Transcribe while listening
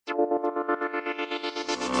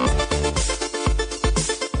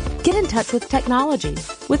Get in touch with technology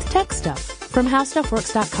with Tech Stuff from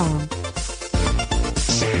HowStuffWorks.com.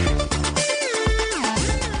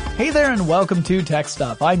 Hey there and welcome to Tech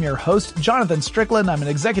Stuff. I'm your host, Jonathan Strickland. I'm an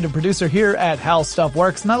executive producer here at How Stuff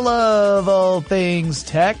Works, and I love all things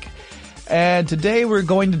tech. And today we're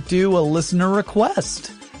going to do a listener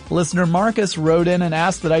request. Listener Marcus wrote in and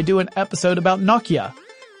asked that I do an episode about Nokia.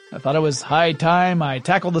 I thought it was high time I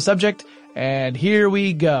tackled the subject, and here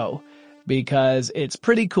we go. Because it's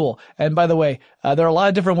pretty cool. And by the way, there are a lot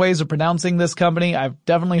of different ways of pronouncing this company. I've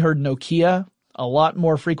definitely heard Nokia a lot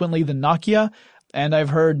more frequently than Nokia. And I've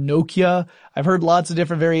heard Nokia. I've heard lots of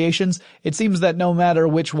different variations. It seems that no matter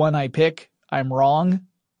which one I pick, I'm wrong.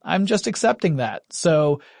 I'm just accepting that.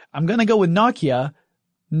 So I'm going to go with Nokia,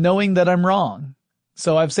 knowing that I'm wrong.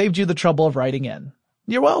 So I've saved you the trouble of writing in.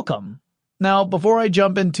 You're welcome. Now, before I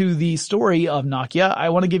jump into the story of Nokia, I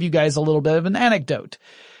want to give you guys a little bit of an anecdote.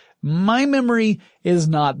 My memory is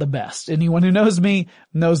not the best. Anyone who knows me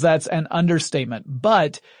knows that's an understatement.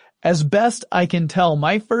 But as best I can tell,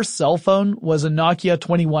 my first cell phone was a Nokia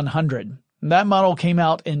 2100. That model came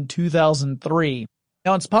out in 2003.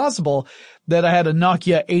 Now, it's possible that I had a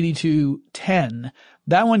Nokia 8210.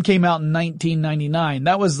 That one came out in 1999.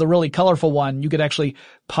 That was the really colorful one. You could actually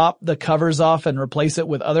pop the covers off and replace it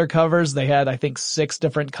with other covers. They had, I think, 6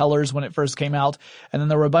 different colors when it first came out. And then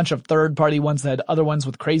there were a bunch of third-party ones that had other ones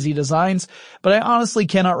with crazy designs. But I honestly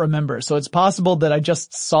cannot remember. So it's possible that I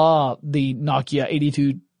just saw the Nokia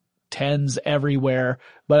 8210s everywhere,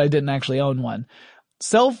 but I didn't actually own one.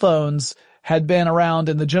 Cell phones had been around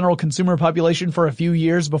in the general consumer population for a few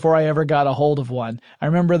years before I ever got a hold of one. I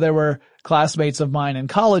remember there were classmates of mine in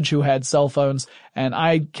college who had cell phones, and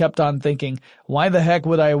I kept on thinking, why the heck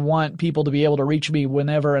would I want people to be able to reach me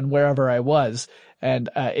whenever and wherever I was? And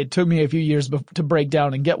it took me a few years to break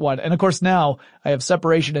down and get one. And of course now I have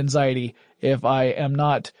separation anxiety if I am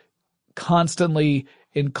not constantly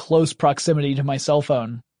in close proximity to my cell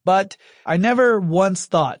phone. But I never once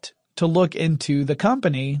thought to look into the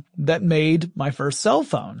company that made my first cell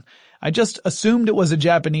phone. I just assumed it was a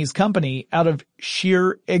Japanese company out of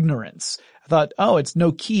sheer ignorance. I thought, oh, it's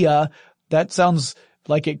Nokia. That sounds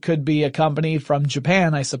like it could be a company from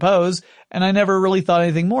Japan, I suppose. And I never really thought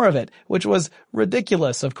anything more of it, which was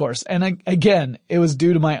ridiculous, of course. And again, it was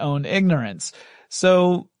due to my own ignorance.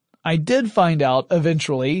 So I did find out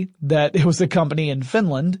eventually that it was a company in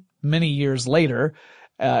Finland many years later.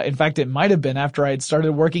 In fact, it might have been after I had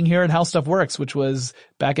started working here at How Stuff Works, which was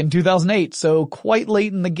back in 2008, so quite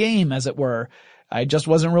late in the game, as it were. I just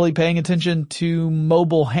wasn't really paying attention to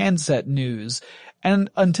mobile handset news.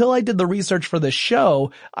 And until I did the research for this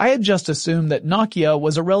show, I had just assumed that Nokia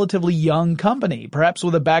was a relatively young company, perhaps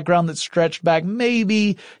with a background that stretched back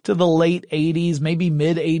maybe to the late 80s, maybe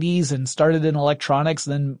mid 80s, and started in electronics,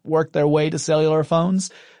 then worked their way to cellular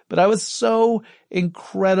phones. But I was so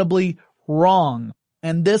incredibly wrong.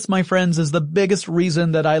 And this, my friends, is the biggest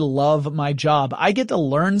reason that I love my job. I get to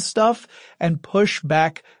learn stuff and push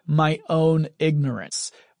back my own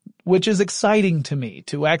ignorance, which is exciting to me,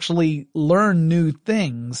 to actually learn new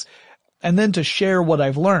things and then to share what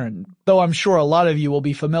I've learned. Though I'm sure a lot of you will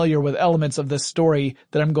be familiar with elements of this story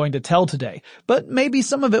that I'm going to tell today. But maybe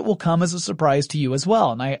some of it will come as a surprise to you as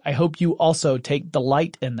well. And I hope you also take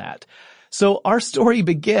delight in that. So our story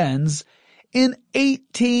begins in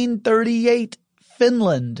 1838.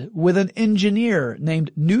 Finland, with an engineer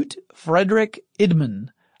named Knut Fredrik Idman,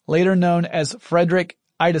 later known as Fredrik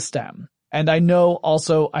Idestam. And I know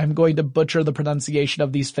also I'm going to butcher the pronunciation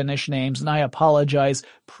of these Finnish names, and I apologize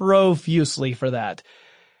profusely for that.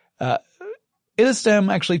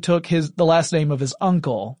 Idestam actually took the last name of his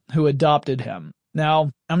uncle, who adopted him.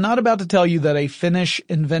 Now, I'm not about to tell you that a Finnish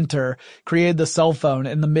inventor created the cell phone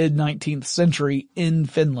in the mid-19th century in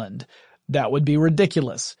Finland. That would be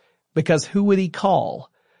ridiculous. Because who would he call?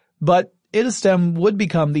 But Idestam would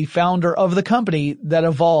become the founder of the company that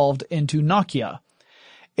evolved into Nokia.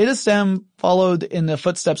 Idestam followed in the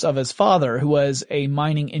footsteps of his father, who was a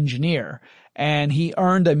mining engineer, and he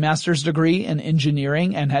earned a master's degree in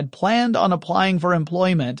engineering and had planned on applying for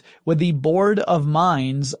employment with the Board of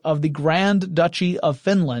Mines of the Grand Duchy of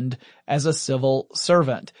Finland as a civil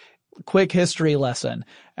servant. Quick history lesson.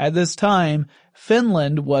 At this time,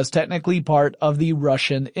 Finland was technically part of the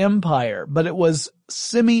Russian Empire, but it was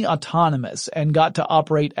semi-autonomous and got to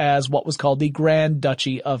operate as what was called the Grand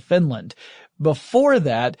Duchy of Finland. Before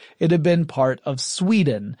that, it had been part of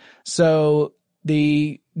Sweden. So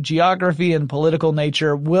the geography and political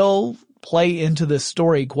nature will play into this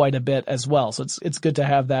story quite a bit as well. So it's good to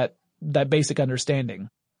have that basic understanding.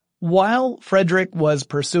 While Frederick was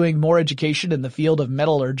pursuing more education in the field of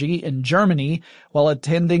metallurgy in Germany while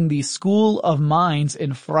attending the School of Mines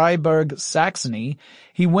in Freiburg, Saxony,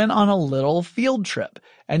 he went on a little field trip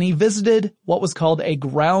and he visited what was called a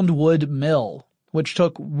groundwood mill, which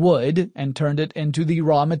took wood and turned it into the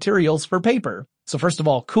raw materials for paper. So first of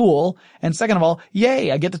all, cool, and second of all,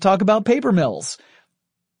 yay, I get to talk about paper mills.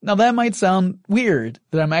 Now that might sound weird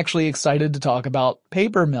that I'm actually excited to talk about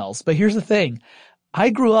paper mills, but here's the thing. I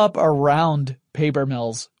grew up around paper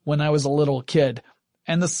mills when I was a little kid,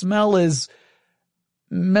 and the smell is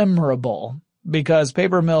memorable because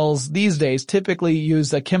paper mills these days typically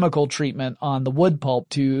use a chemical treatment on the wood pulp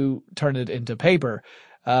to turn it into paper.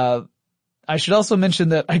 I should also mention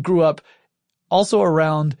that I grew up also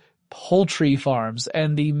around poultry farms,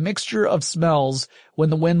 and the mixture of smells when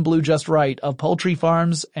the wind blew just right of poultry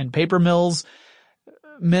farms and paper mills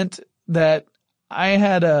meant that I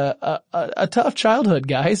had a tough childhood,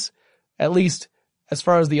 guys, at least as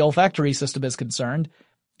far as the olfactory system is concerned.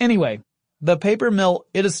 Anyway, the paper mill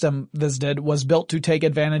Idestam visited was built to take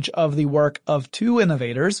advantage of the work of two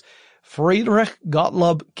innovators, Friedrich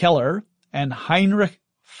Gottlob Keller and Heinrich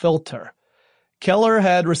Filter. Keller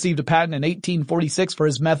had received a patent in 1846 for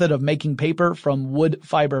his method of making paper from wood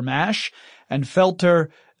fiber mash, and Filter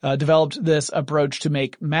developed this approach to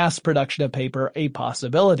make mass production of paper a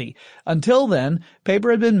possibility. Until then, paper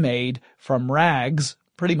had been made from rags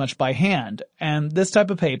pretty much by hand, and this type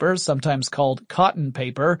of paper, sometimes called cotton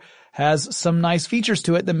paper, has some nice features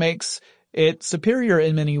to it that makes it superior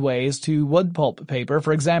in many ways to wood pulp paper.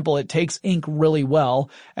 For example, it takes ink really well,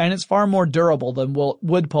 and it's far more durable than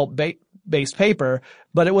wood pulp based paper,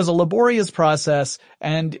 but it was a laborious process,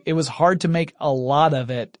 and it was hard to make a lot of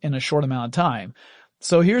it in a short amount of time.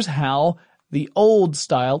 So here's how the old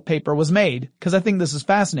style paper was made, because I think this is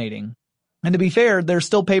fascinating. And to be fair, there's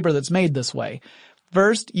still paper that's made this way.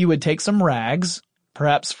 First, you would take some rags,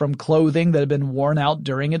 perhaps from clothing that had been worn out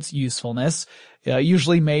during its usefulness,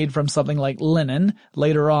 usually made from something like linen.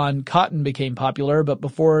 Later on, cotton became popular, but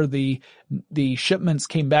before the shipments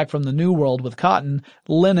came back from the New World with cotton,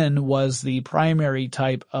 linen was the primary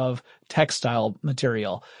type of textile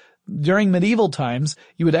material. During medieval times,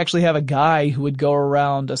 you would actually have a guy who would go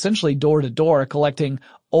around essentially door to door collecting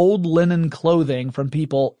old linen clothing from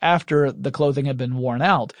people after the clothing had been worn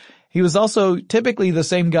out. He was also typically the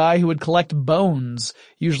same guy who would collect bones,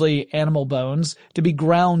 usually animal bones, to be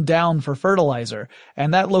ground down for fertilizer.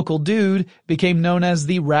 And that local dude became known as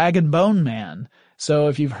the rag and bone man. So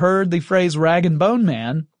if you've heard the phrase rag and bone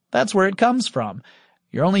man, that's where it comes from.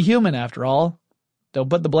 You're only human after all. Don't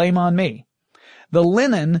put the blame on me. The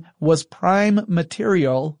linen was prime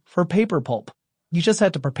material for paper pulp. You just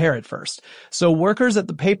had to prepare it first. So workers at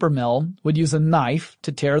the paper mill would use a knife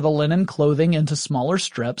to tear the linen clothing into smaller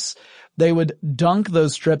strips. They would dunk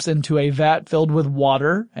those strips into a vat filled with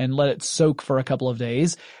water and let it soak for a couple of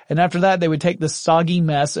days. And after that, they would take the soggy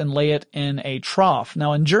mess and lay it in a trough.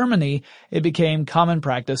 Now in Germany, it became common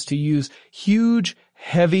practice to use huge,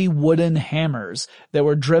 heavy wooden hammers that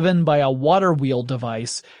were driven by a water wheel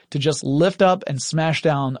device to just lift up and smash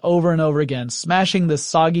down over and over again, smashing this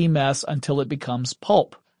soggy mess until it becomes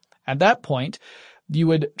pulp. At that point, you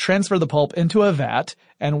would transfer the pulp into a vat,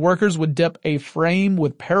 and workers would dip a frame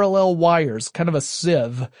with parallel wires, kind of a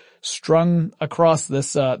sieve, strung across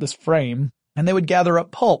this frame, and they would gather up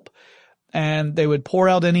pulp. And they would pour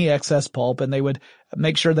out any excess pulp, and they would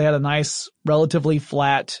make sure they had a nice, relatively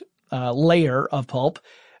flat layer of pulp.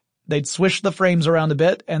 They'd swish the frames around a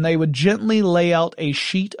bit, and they would gently lay out a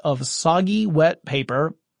sheet of soggy, wet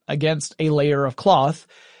paper against a layer of cloth,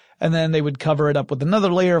 and then they would cover it up with another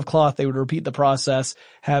layer of cloth. They would repeat the process,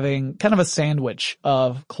 having kind of a sandwich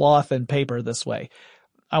of cloth and paper this way.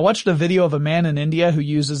 I watched a video of a man in India who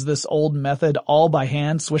uses this old method all by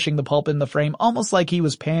hand, swishing the pulp in the frame, almost like he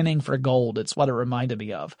was panning for gold. It's what it reminded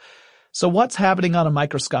me of. So what's happening on a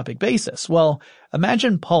microscopic basis? Well,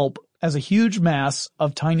 imagine pulp as a huge mass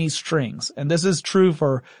of tiny strings, and this is true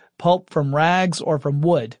for pulp from rags or from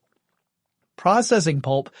wood. Processing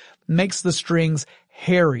pulp makes the strings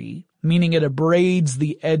hairy, meaning it abrades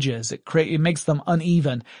the edges. It makes them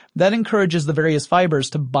uneven. That encourages the various fibers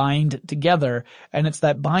to bind together, and it's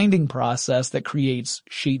that binding process that creates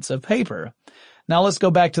sheets of paper. Now let's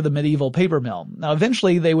go back to the medieval paper mill. Now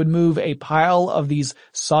eventually they would move a pile of these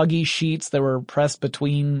soggy sheets that were pressed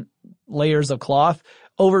between layers of cloth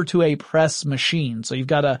over to a press machine. So you've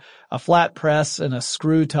got a flat press and a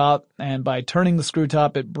screw top, and by turning the screw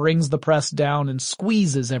top, it brings the press down and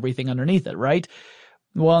squeezes everything underneath it, right?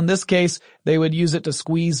 Well, in this case, they would use it to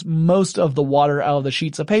squeeze most of the water out of the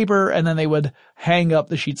sheets of paper, and then they would hang up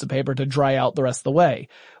the sheets of paper to dry out the rest of the way.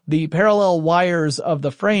 The parallel wires of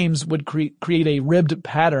the frames would create a ribbed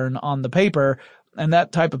pattern on the paper, and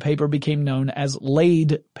that type of paper became known as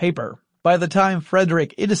laid paper. By the time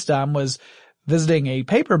Frederick Idestam was visiting a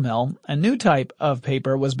paper mill, a new type of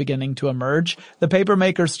paper was beginning to emerge. The paper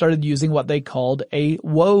makers started using what they called a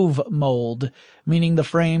wove mold, meaning the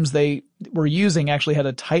frames they were using actually had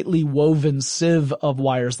a tightly woven sieve of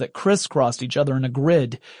wires that crisscrossed each other in a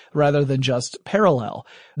grid rather than just parallel.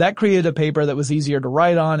 That created a paper that was easier to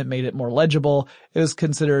write on. It made it more legible. It was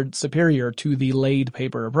considered superior to the laid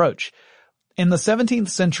paper approach. In the 17th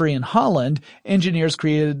century in Holland, engineers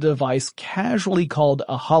created a device casually called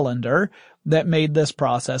a Hollander that made this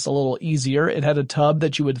process a little easier. It had a tub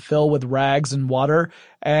that you would fill with rags and water,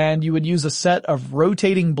 and you would use a set of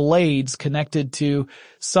rotating blades connected to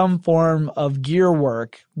some form of gear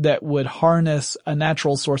work that would harness a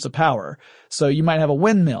natural source of power. So you might have a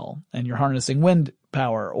windmill and you're harnessing wind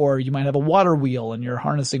power, or you might have a water wheel and you're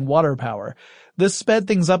harnessing water power. This sped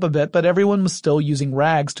things up a bit, but everyone was still using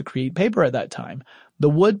rags to create paper at that time. The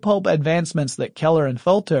wood pulp advancements that Keller and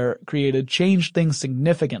Felter created changed things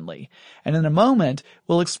significantly. And in a moment,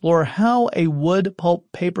 we'll explore how a wood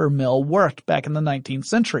pulp paper mill worked back in the 19th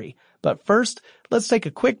century. But first, let's take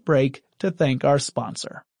a quick break to thank our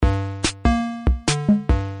sponsor.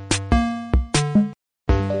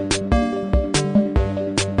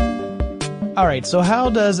 Alright, so how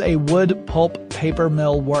does a wood pulp paper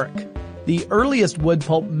mill work? The earliest wood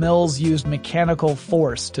pulp mills used mechanical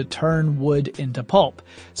force to turn wood into pulp.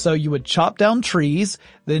 So you would chop down trees,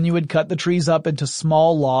 then you would cut the trees up into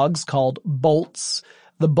small logs called bolts.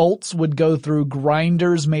 The bolts would go through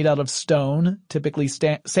grinders made out of stone, typically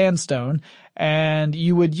sandstone, and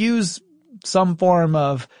you would use some form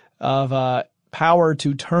of power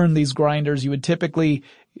to turn these grinders. You would typically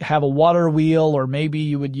have a water wheel, or maybe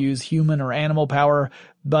you would use human or animal power,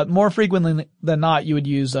 but more frequently than not, you would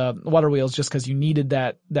use water wheels just because you needed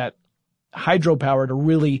that hydropower to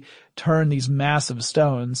really turn these massive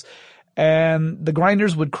stones. And the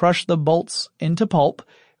grinders would crush the bolts into pulp,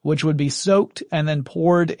 which would be soaked and then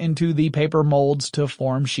poured into the paper molds to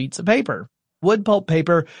form sheets of paper. Wood pulp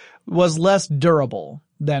paper was less durable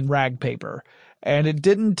than rag paper, and it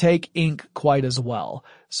didn't take ink quite as well.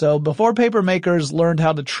 So before paper makers learned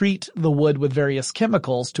how to treat the wood with various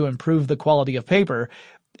chemicals to improve the quality of paper,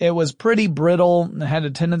 it was pretty brittle and had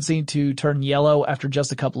a tendency to turn yellow after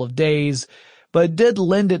just a couple of days, but it did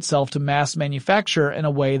lend itself to mass manufacture in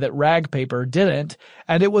a way that rag paper didn't,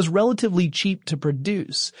 and it was relatively cheap to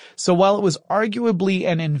produce. So while it was arguably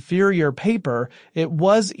an inferior paper, it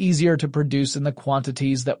was easier to produce in the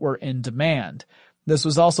quantities that were in demand. This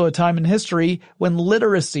was also a time in history when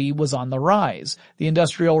literacy was on the rise. The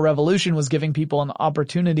Industrial Revolution was giving people an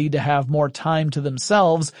opportunity to have more time to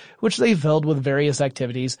themselves, which they filled with various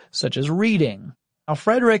activities such as reading. Now,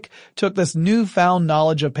 Frederick took this newfound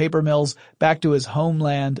knowledge of paper mills back to his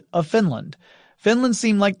homeland of Finland. Finland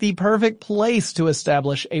seemed like the perfect place to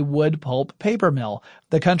establish a wood pulp paper mill.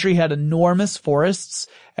 The country had enormous forests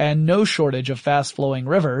and no shortage of fast-flowing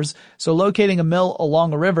rivers, so locating a mill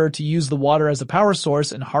along a river to use the water as a power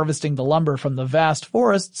source and harvesting the lumber from the vast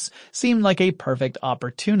forests seemed like a perfect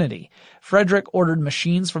opportunity. Frederick ordered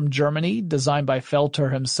machines from Germany, designed by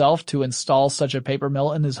Felter himself, to install such a paper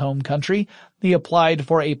mill in his home country. He applied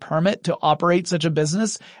for a permit to operate such a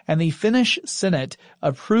business, and the Finnish Senate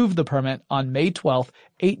approved the permit on May 12,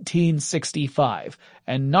 1865,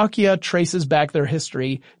 and Nokia traces back their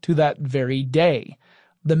history to that very day.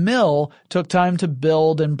 The mill took time to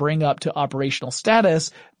build and bring up to operational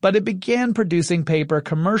status, but it began producing paper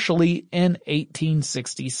commercially in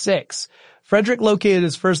 1866. Frederick located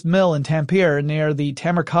his first mill in Tampere near the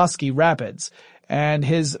Tamerkoski Rapids, and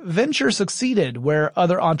his venture succeeded where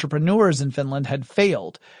other entrepreneurs in Finland had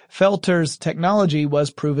failed. Felter's technology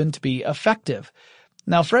was proven to be effective.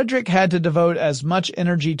 Now, Frederick had to devote as much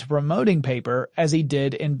energy to promoting paper as he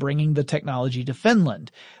did in bringing the technology to Finland.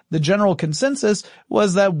 The general consensus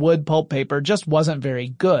was that wood pulp paper just wasn't very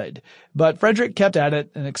good, but Frederick kept at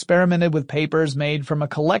it and experimented with papers made from a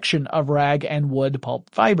collection of rag and wood pulp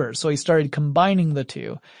fibers, so he started combining the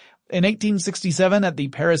two. In 1867 at the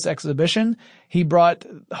Paris exhibition, he brought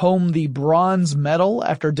home the bronze medal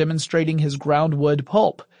after demonstrating his ground wood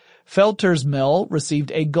pulp. Felter's mill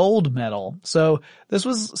received a gold medal, so this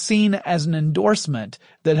was seen as an endorsement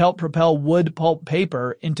that helped propel wood pulp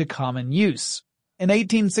paper into common use. In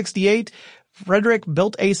 1868, Frederick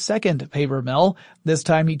built a second paper mill. This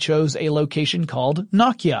time he chose a location called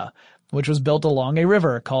Nokia, which was built along a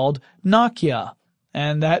river called Nokia.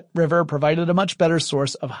 and that river provided a much better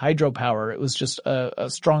source of hydropower. It was just a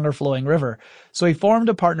stronger flowing river. So he formed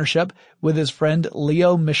a partnership with his friend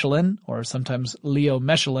Leo Michelin, or sometimes Leo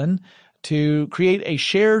Mechelin, to create a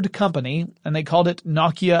shared company, and they called it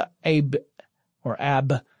Nokia AB, or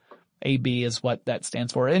AB. AB is what that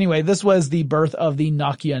stands for. Anyway, this was the birth of the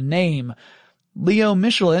Nokia name. Leo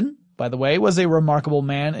Michelin, by the way, was a remarkable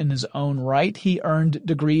man in his own right. He earned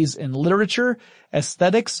degrees in literature,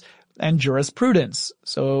 aesthetics, and jurisprudence.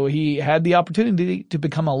 So he had the opportunity to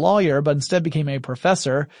become a lawyer, but instead became a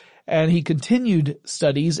professor, and he continued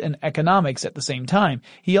studies in economics at the same time.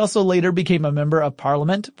 He also later became a member of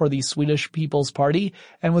parliament for the Swedish People's Party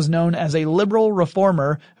and was known as a liberal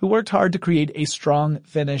reformer who worked hard to create a strong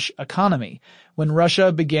Finnish economy. When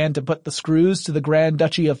Russia began to put the screws to the Grand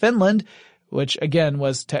Duchy of Finland, which again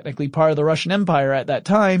was technically part of the Russian Empire at that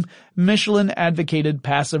time, Michelin advocated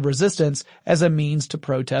passive resistance as a means to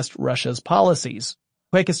protest Russia's policies.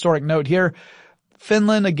 Quick historic note here.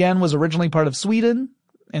 Finland again was originally part of Sweden.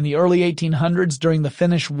 In the early 1800s, during the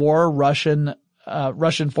Finnish War, Russian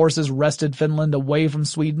forces wrested Finland away from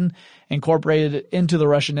Sweden, incorporated it into the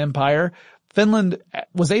Russian Empire. Finland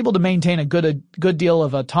was able to maintain a good deal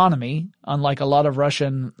of autonomy, unlike a lot of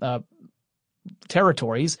Russian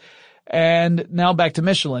territories. And now back to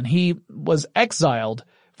Michelin. He was exiled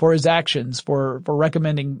for his actions, for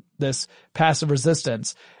recommending this passive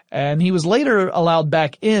resistance. And he was later allowed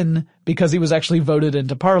back in because he was actually voted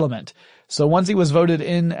into parliament. So once he was voted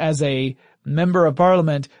in as a member of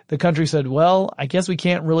parliament, the country said, well, I guess we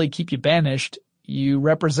can't really keep you banished. You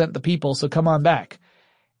represent the people, so come on back.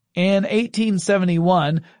 In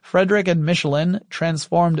 1871, Frederick and Michelin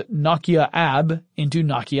transformed Nokia AB into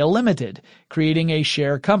Nokia Limited, creating a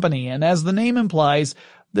share company. And as the name implies,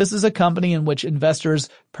 this is a company in which investors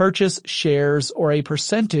purchase shares or a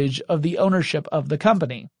percentage of the ownership of the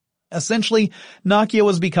company. Essentially, Nokia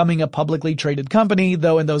was becoming a publicly traded company,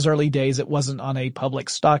 though in those early days it wasn't on a public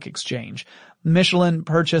stock exchange. Michelin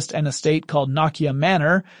purchased an estate called Nokia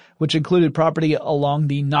Manor, which included property along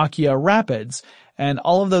the Nokia Rapids, and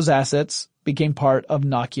all of those assets became part of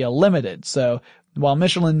Nokia Limited. So while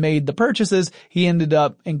Michelin made the purchases, he ended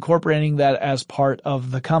up incorporating that as part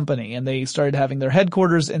of the company, and they started having their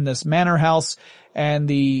headquarters in this manor house, and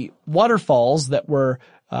the waterfalls that were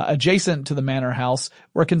adjacent to the manor house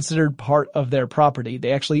were considered part of their property.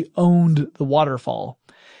 They actually owned the waterfall.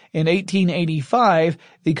 In 1885,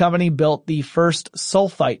 the company built the first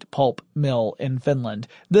sulfite pulp mill in Finland.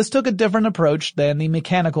 This took a different approach than the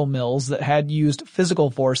mechanical mills that had used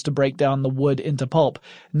physical force to break down the wood into pulp.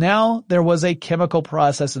 Now there was a chemical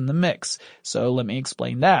process in the mix. So let me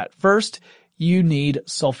explain that. First, you need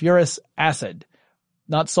sulfurous acid.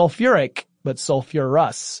 Not sulfuric, but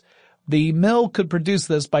sulfurous. The mill could produce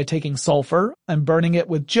this by taking sulfur and burning it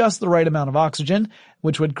with just the right amount of oxygen,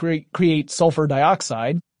 which would create sulfur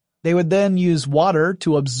dioxide. They would then use water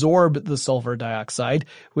to absorb the sulfur dioxide,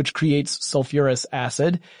 which creates sulfurous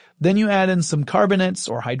acid. Then you add in some carbonates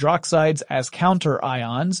or hydroxides as counter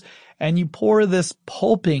ions, and you pour this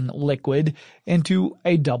pulping liquid into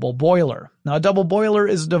a double boiler. Now, a double boiler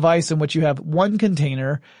is a device in which you have one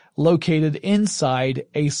container located inside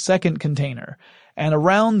a second container. And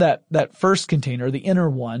around that first container, the inner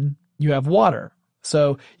one, you have water.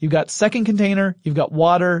 So you've got second container, you've got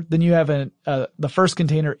water, then you have the first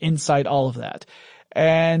container inside all of that.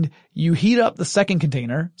 And you heat up the second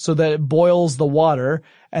container so that it boils the water,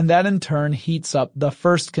 and that in turn heats up the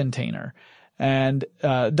first container. And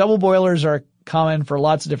double boilers are common for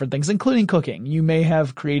lots of different things, including cooking. You may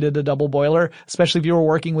have created a double boiler, especially if you were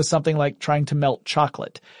working with something like trying to melt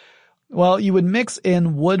chocolate. Well, you would mix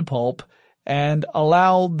in wood pulp and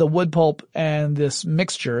allow the wood pulp and this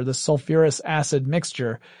mixture, the sulfurous acid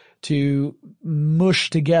mixture, to mush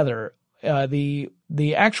together. The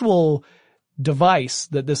actual device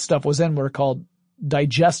that this stuff was in were called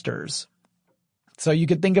digesters. So you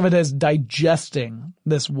could think of it as digesting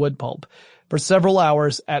this wood pulp for several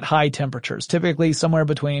hours at high temperatures, typically somewhere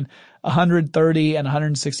between 130 and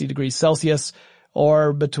 160 degrees Celsius,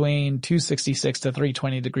 or between 266 to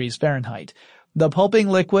 320 degrees Fahrenheit. The pulping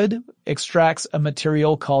liquid extracts a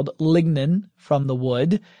material called lignin from the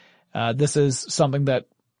wood. This is something that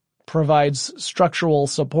provides structural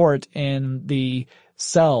support in the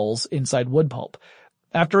cells inside wood pulp.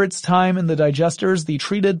 After its time in the digesters, the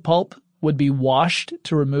treated pulp would be washed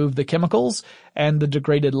to remove the chemicals and the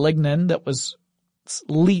degraded lignin that was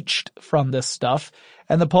leached from this stuff,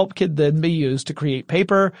 and the pulp could then be used to create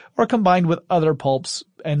paper or combined with other pulps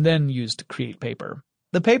and then used to create paper.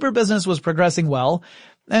 The paper business was progressing well,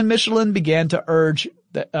 and Michelin began to urge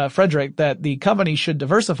Frederick that the company should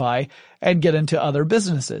diversify and get into other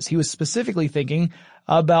businesses. He was specifically thinking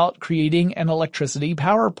about creating an electricity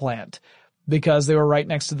power plant because they were right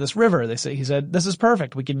next to this river. He said, this is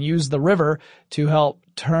perfect. We can use the river to help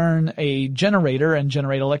turn a generator and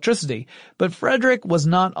generate electricity. But Frederick was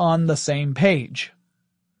not on the same page.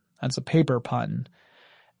 That's a paper pun.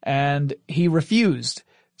 And he refused.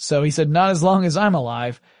 So he said, not as long as I'm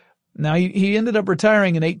alive. Now, he ended up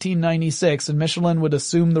retiring in 1896, and Michelin would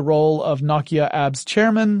assume the role of Nokia AB's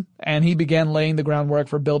chairman, and he began laying the groundwork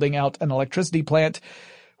for building out an electricity plant,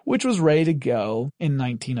 which was ready to go in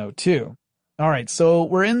 1902. All right, so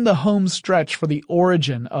we're in the home stretch for the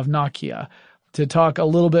origin of Nokia to talk a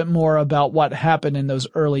little bit more about what happened in those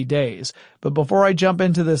early days. But before I jump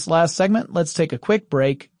into this last segment, let's take a quick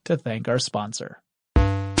break to thank our sponsor.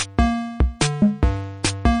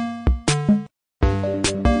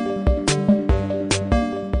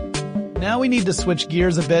 Now we need to switch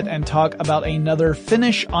gears a bit and talk about another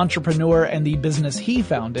Finnish entrepreneur and the business he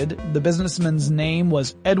founded. The businessman's name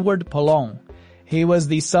was Edward Palon. He was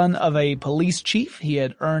the son of a police chief. He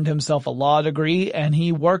had earned himself a law degree, and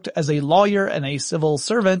he worked as a lawyer and a civil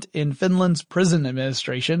servant in Finland's prison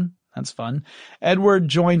administration. That's fun. Edward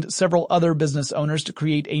joined several other business owners to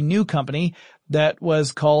create a new company that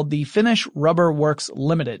was called the Finnish Rubber Works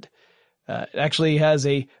Limited. It actually has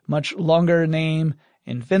a much longer name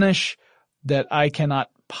in Finnish that I cannot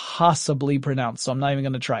possibly pronounce, so I'm not even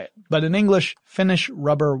going to try it. But in English, Finnish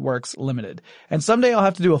Rubber Works Limited. And someday I'll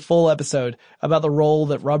have to do a full episode about the role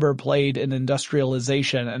that rubber played in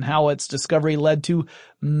industrialization and how its discovery led to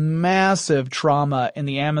massive trauma in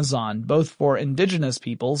the Amazon, both for indigenous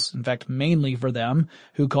peoples, in fact mainly for them,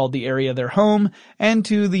 who called the area their home, and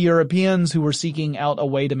to the Europeans who were seeking out a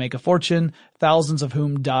way to make a fortune, thousands of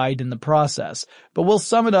whom died in the process. But we'll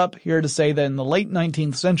sum it up here to say that in the late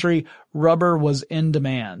 19th century, rubber was in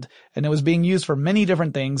demand, and it was being used for many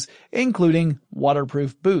different things, including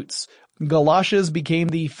waterproof boots. Galoshes became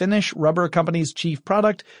the Finnish rubber company's chief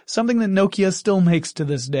product, something that Nokia still makes to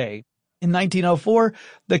this day. In 1904,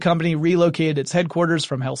 the company relocated its headquarters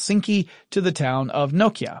from Helsinki to the town of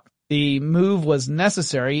Nokia. The move was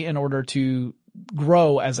necessary in order to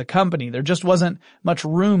grow as a company. There just wasn't much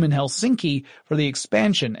room in Helsinki for the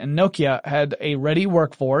expansion, and Nokia had a ready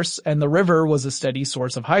workforce, and the river was a steady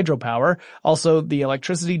source of hydropower. Also, the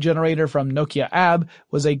electricity generator from Nokia AB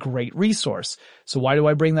was a great resource. So why do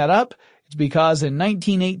I bring that up? It's because in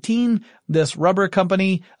 1918, this rubber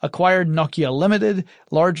company acquired Nokia Limited,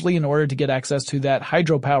 largely in order to get access to that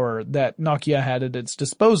hydropower that Nokia had at its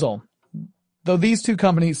disposal. Though these two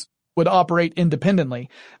companies would operate independently,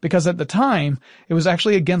 because at the time, it was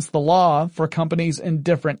actually against the law for companies in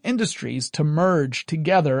different industries to merge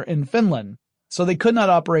together in Finland. So they could not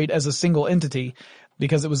operate as a single entity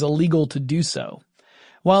because it was illegal to do so.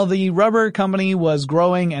 While the rubber company was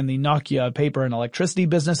growing and the Nokia paper and electricity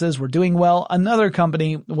businesses were doing well, another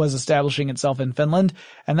company was establishing itself in Finland,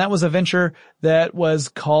 and that was a venture that was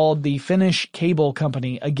called the Finnish Cable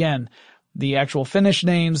Company. Again, the actual Finnish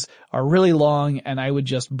names are really long, and I would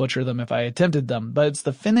just butcher them if I attempted them, but it's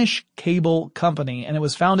the Finnish Cable Company, and it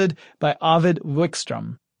was founded by Arvid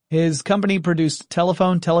Wikström. His company produced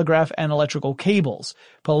telephone, telegraph, and electrical cables.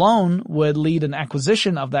 Palon would lead an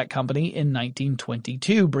acquisition of that company in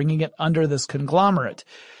 1922, bringing it under this conglomerate.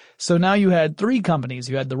 So now you had three companies.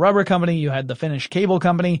 You had the rubber company, you had the Finnish Cable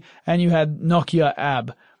Company, and you had Nokia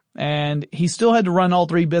AB. And he still had to run all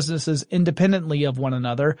three businesses independently of one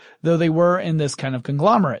another, though they were in this kind of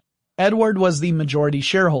conglomerate. Edward was the majority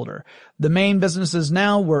shareholder. The main businesses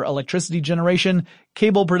now were electricity generation,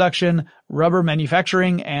 cable production, rubber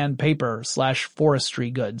manufacturing, and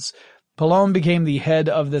paper/forestry goods. Palon became the head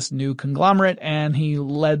of this new conglomerate, and he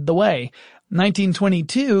led the way.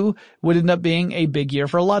 1922 would end up being a big year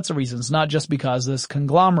for lots of reasons, not just because this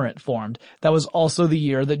conglomerate formed. That was also the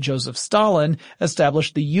year that Joseph Stalin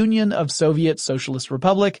established the Union of Soviet Socialist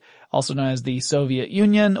Republic, also known as the Soviet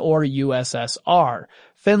Union or USSR.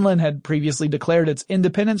 Finland had previously declared its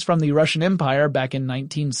independence from the Russian Empire back in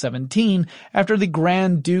 1917 after the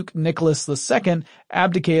Grand Duke Nicholas II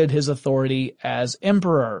abdicated his authority as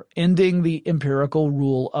emperor, ending the imperial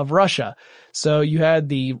rule of Russia. So you had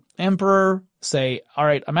the emperor say, all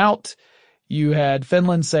right, I'm out. You had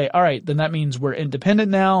Finland say, all right, then that means we're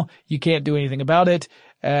independent now. You can't do anything about it.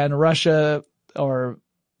 And Russia, or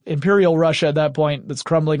Imperial Russia at that point that's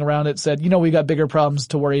crumbling around it, said, we got bigger problems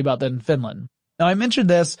to worry about than Finland. Now I mentioned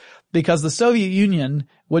this because the Soviet Union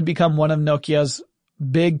would become one of Nokia's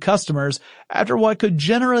big customers after what could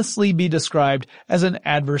generously be described as an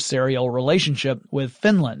adversarial relationship with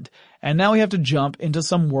Finland. And now we have to jump into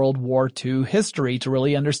some World War II history to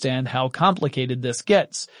really understand how complicated this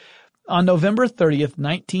gets. On November 30th,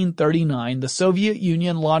 1939, the Soviet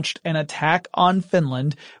Union launched an attack on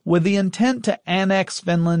Finland with the intent to annex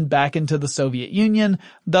Finland back into the Soviet Union,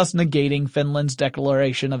 thus negating Finland's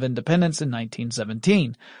declaration of independence in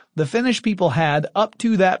 1917. The Finnish people had, up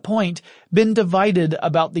to that point, been divided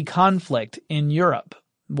about the conflict in Europe.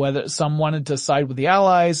 Whether some wanted to side with the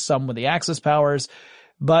Allies, some with the Axis powers.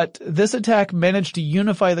 But this attack managed to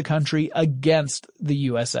unify the country against the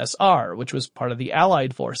USSR, which was part of the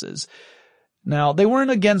Allied forces. Now, they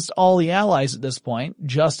weren't against all the Allies at this point,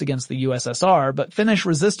 just against the USSR, but Finnish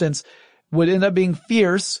resistance would end up being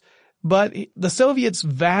fierce, but the Soviets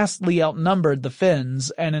vastly outnumbered the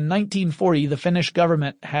Finns, and in 1940 the Finnish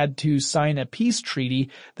government had to sign a peace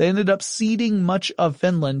treaty that ended up ceding much of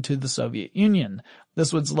Finland to the Soviet Union.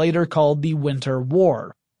 This was later called the Winter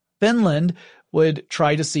War. Finland would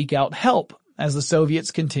try to seek out help as the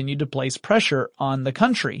Soviets continued to place pressure on the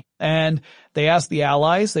country. And they asked the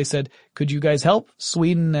Allies, they said, could you guys help?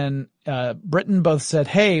 Sweden and Britain both said,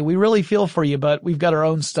 hey, we really feel for you, but we've got our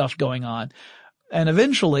own stuff going on. And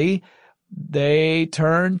eventually, they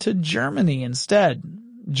turned to Germany instead.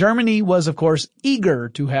 Germany was, of course, eager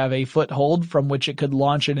to have a foothold from which it could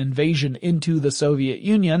launch an invasion into the Soviet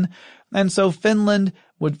Union, and so Finland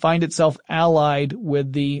would find itself allied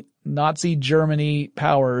with the Nazi Germany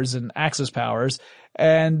powers and Axis powers,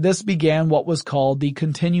 and this began what was called the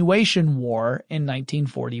Continuation War in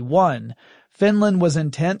 1941. Finland was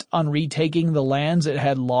intent on retaking the lands it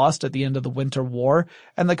had lost at the end of the Winter War,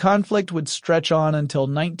 and the conflict would stretch on until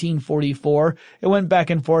 1944. It went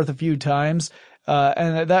back and forth a few times,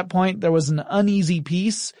 and at that point there was an uneasy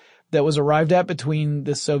peace that was arrived at between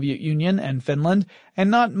the Soviet Union and Finland, and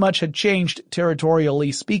not much had changed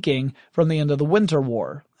territorially speaking from the end of the Winter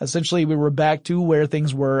War. Essentially, we were back to where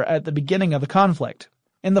things were at the beginning of the conflict.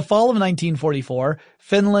 In the fall of 1944,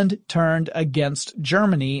 Finland turned against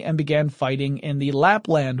Germany and began fighting in the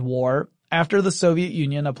Lapland War after the Soviet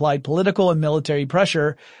Union applied political and military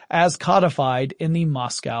pressure as codified in the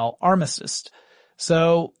Moscow Armistice.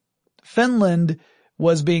 So, Finland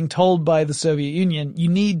was being told by the Soviet Union, you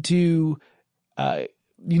need to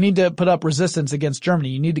put up resistance against Germany.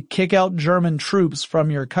 You need to kick out German troops from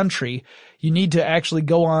your country. You need to actually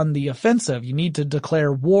go on the offensive. You need to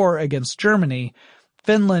declare war against Germany.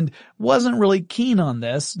 Finland wasn't really keen on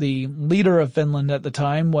this. The leader of Finland at the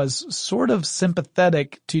time was sort of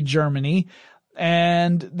sympathetic to Germany,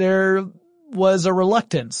 and there was a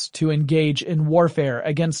reluctance to engage in warfare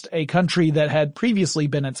against a country that had previously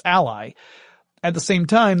been its ally. At the same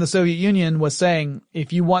time, the Soviet Union was saying,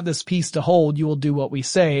 if you want this peace to hold, you will do what we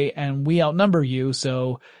say, and we outnumber you,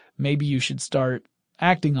 so maybe you should start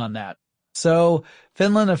acting on that. So,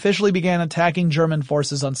 Finland officially began attacking German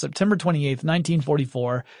forces on September 28,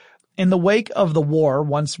 1944. In the wake of the war,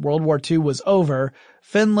 once World War II was over,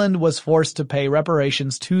 Finland was forced to pay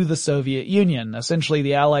reparations to the Soviet Union. Essentially,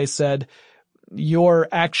 the Allies said, your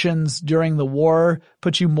actions during the war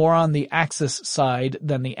put you more on the Axis side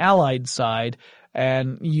than the Allied side,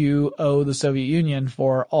 and you owe the Soviet Union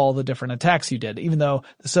for all the different attacks you did, even though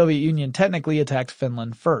the Soviet Union technically attacked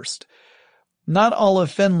Finland first. Not all of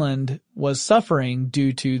Finland was suffering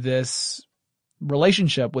due to this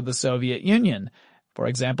relationship with the Soviet Union. For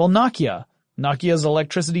example, Nokia. Nokia's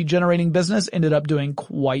electricity generating business ended up doing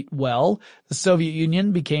quite well. The Soviet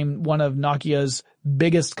Union became one of Nokia's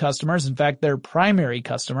biggest customers, in fact, their primary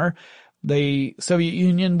customer. The Soviet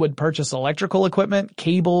Union would purchase electrical equipment,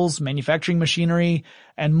 cables, manufacturing machinery,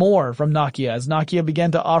 and more from Nokia. As Nokia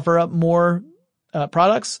began to offer up more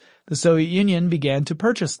products, the Soviet Union began to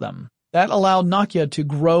purchase them. That allowed Nokia to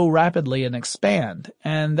grow rapidly and expand,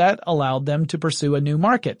 and that allowed them to pursue a new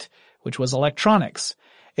market, which was electronics.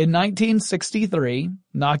 In 1963,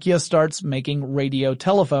 Nokia starts making radio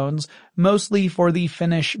telephones, mostly for the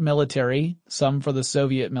Finnish military, some for the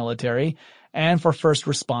Soviet military, and for first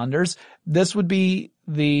responders. This would be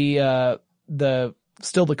still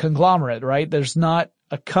the conglomerate, right? There's not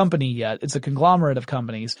a company yet. It's a conglomerate of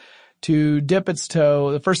companies to dip its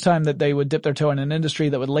toe, the first time that they would dip their toe in an industry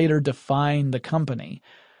that would later define the company.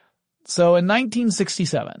 So in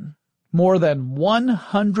 1967, more than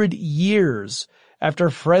 100 years after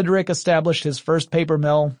Frederick established his first paper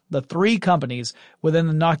mill, the three companies within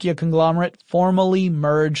the Nokia conglomerate formally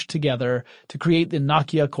merged together to create the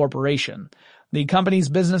Nokia Corporation. The company's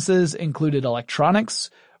businesses included electronics,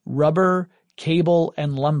 rubber, cable,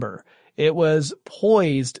 and lumber. It was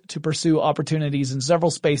poised to pursue opportunities in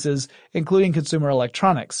several spaces, including consumer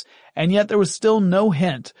electronics. And yet there was still no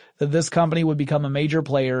hint that this company would become a major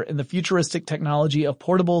player in the futuristic technology of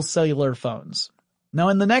portable cellular phones. Now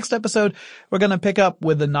in the next episode, we're going to pick up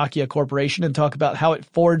with the Nokia Corporation and talk about how it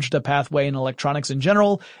forged a pathway in electronics in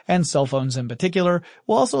general and cell phones in particular.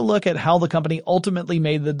 We'll also look at how the company ultimately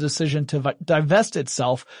made the decision to divest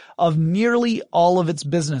itself of nearly all of its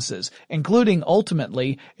businesses, including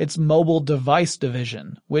ultimately its mobile device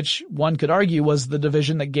division, which one could argue was the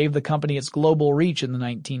division that gave the company its global reach in the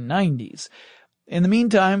 1990s. In the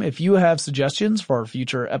meantime, if you have suggestions for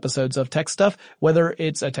future episodes of Tech Stuff, whether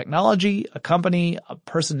it's a technology, a company, a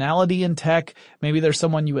personality in tech, maybe there's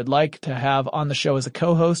someone you would like to have on the show as a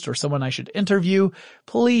co-host or someone I should interview,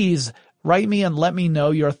 please write me and let me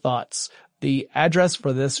know your thoughts. The address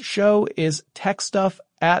for this show is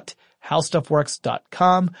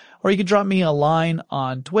techstuff@howstuffworks.com, or you can drop me a line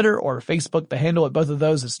on Twitter or Facebook. The handle at both of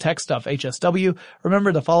those is TechStuffHSW.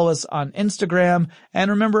 Remember to follow us on Instagram,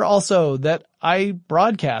 and remember also that I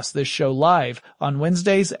broadcast this show live on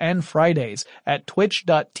Wednesdays and Fridays at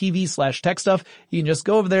twitch.tv/techstuff. You can just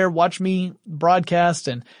go over there, watch me broadcast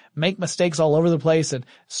and make mistakes all over the place and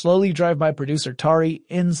slowly drive my producer Tari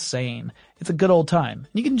insane. It's a good old time.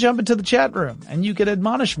 You can jump into the chat room and you can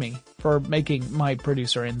admonish me for making my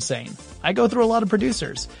producer insane. I go through a lot of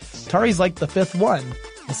producers. Tari's like the fifth one.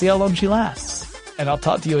 We'll see how long she lasts. And I'll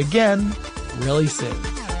talk to you again really soon.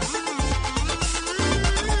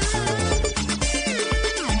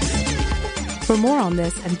 For more on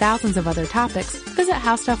this and thousands of other topics, visit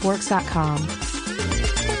howstuffworks.com.